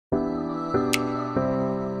Hey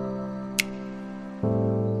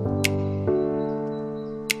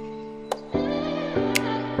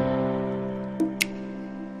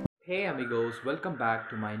amigos, welcome back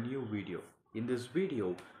to my new video. In this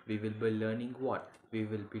video, we will be learning what? We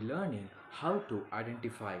will be learning how to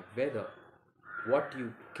identify whether what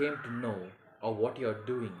you came to know or what you're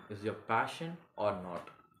doing is your passion or not.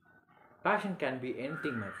 Passion can be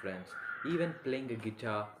anything, my friends, even playing a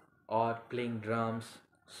guitar or playing drums,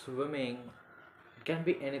 swimming, it can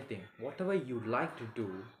be anything. Whatever you like to do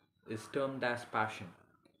is termed as passion.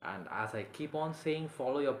 And as I keep on saying,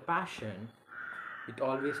 follow your passion, it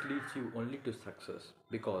always leads you only to success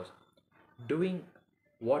because doing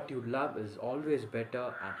what you love is always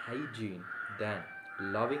better and hygiene than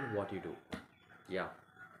loving what you do. Yeah,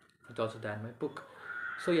 it's also there in my book.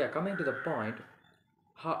 So yeah, coming to the point,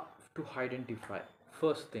 how to identify.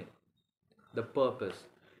 First thing, the purpose.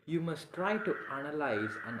 You must try to analyze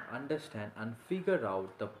and understand and figure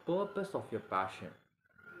out the purpose of your passion.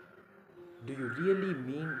 Do you really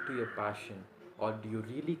mean to your passion, or do you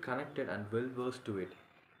really connected and well versed to it?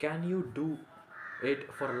 Can you do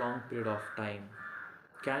it for a long period of time?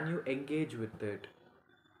 Can you engage with it?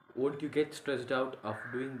 Won't you get stressed out of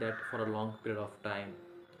doing that for a long period of time?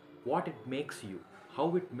 What it makes you,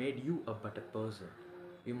 how it made you a better person.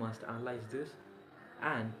 You must analyze this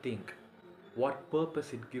and think what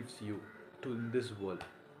purpose it gives you to in this world.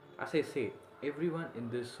 As I say, everyone in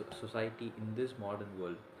this society, in this modern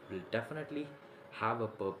world, will definitely have a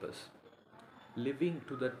purpose. Living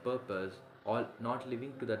to that purpose or not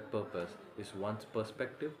living to that purpose is one's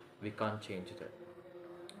perspective. We can't change that.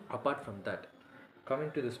 Apart from that,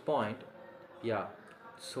 coming to this point, yeah,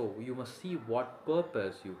 so you must see what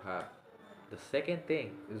purpose you have. The second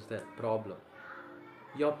thing is that problem.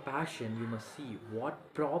 Your passion, you must see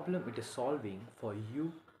what problem it is solving for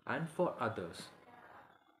you and for others.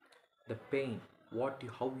 The pain,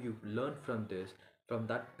 how you learn from this, from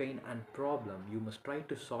that pain and problem, you must try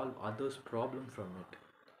to solve others problem from it.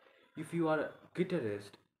 If you are a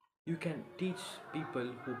guitarist, you can teach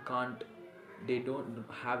people who can't, they don't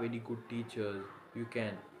have any good teachers. You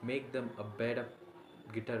can make them a better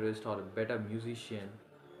guitarist or a better musician,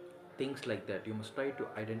 things like that. You must try to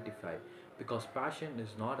identify, because passion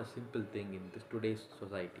is not a simple thing in this today's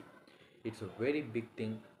society. It's a very big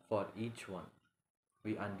thing for each one.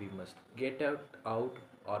 We must get out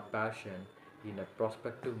our passion in a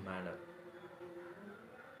prospective manner.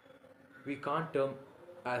 We can't term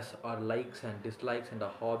as our likes and dislikes and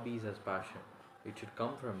our hobbies as passion. It should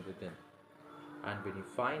come from within. And when you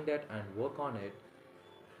find that and work on it,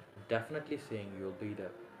 definitely saying you'll be the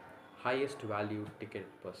highest valued ticket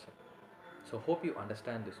person. So hope you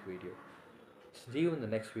understand this video. See you in the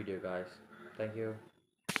next video, guys. Thank you.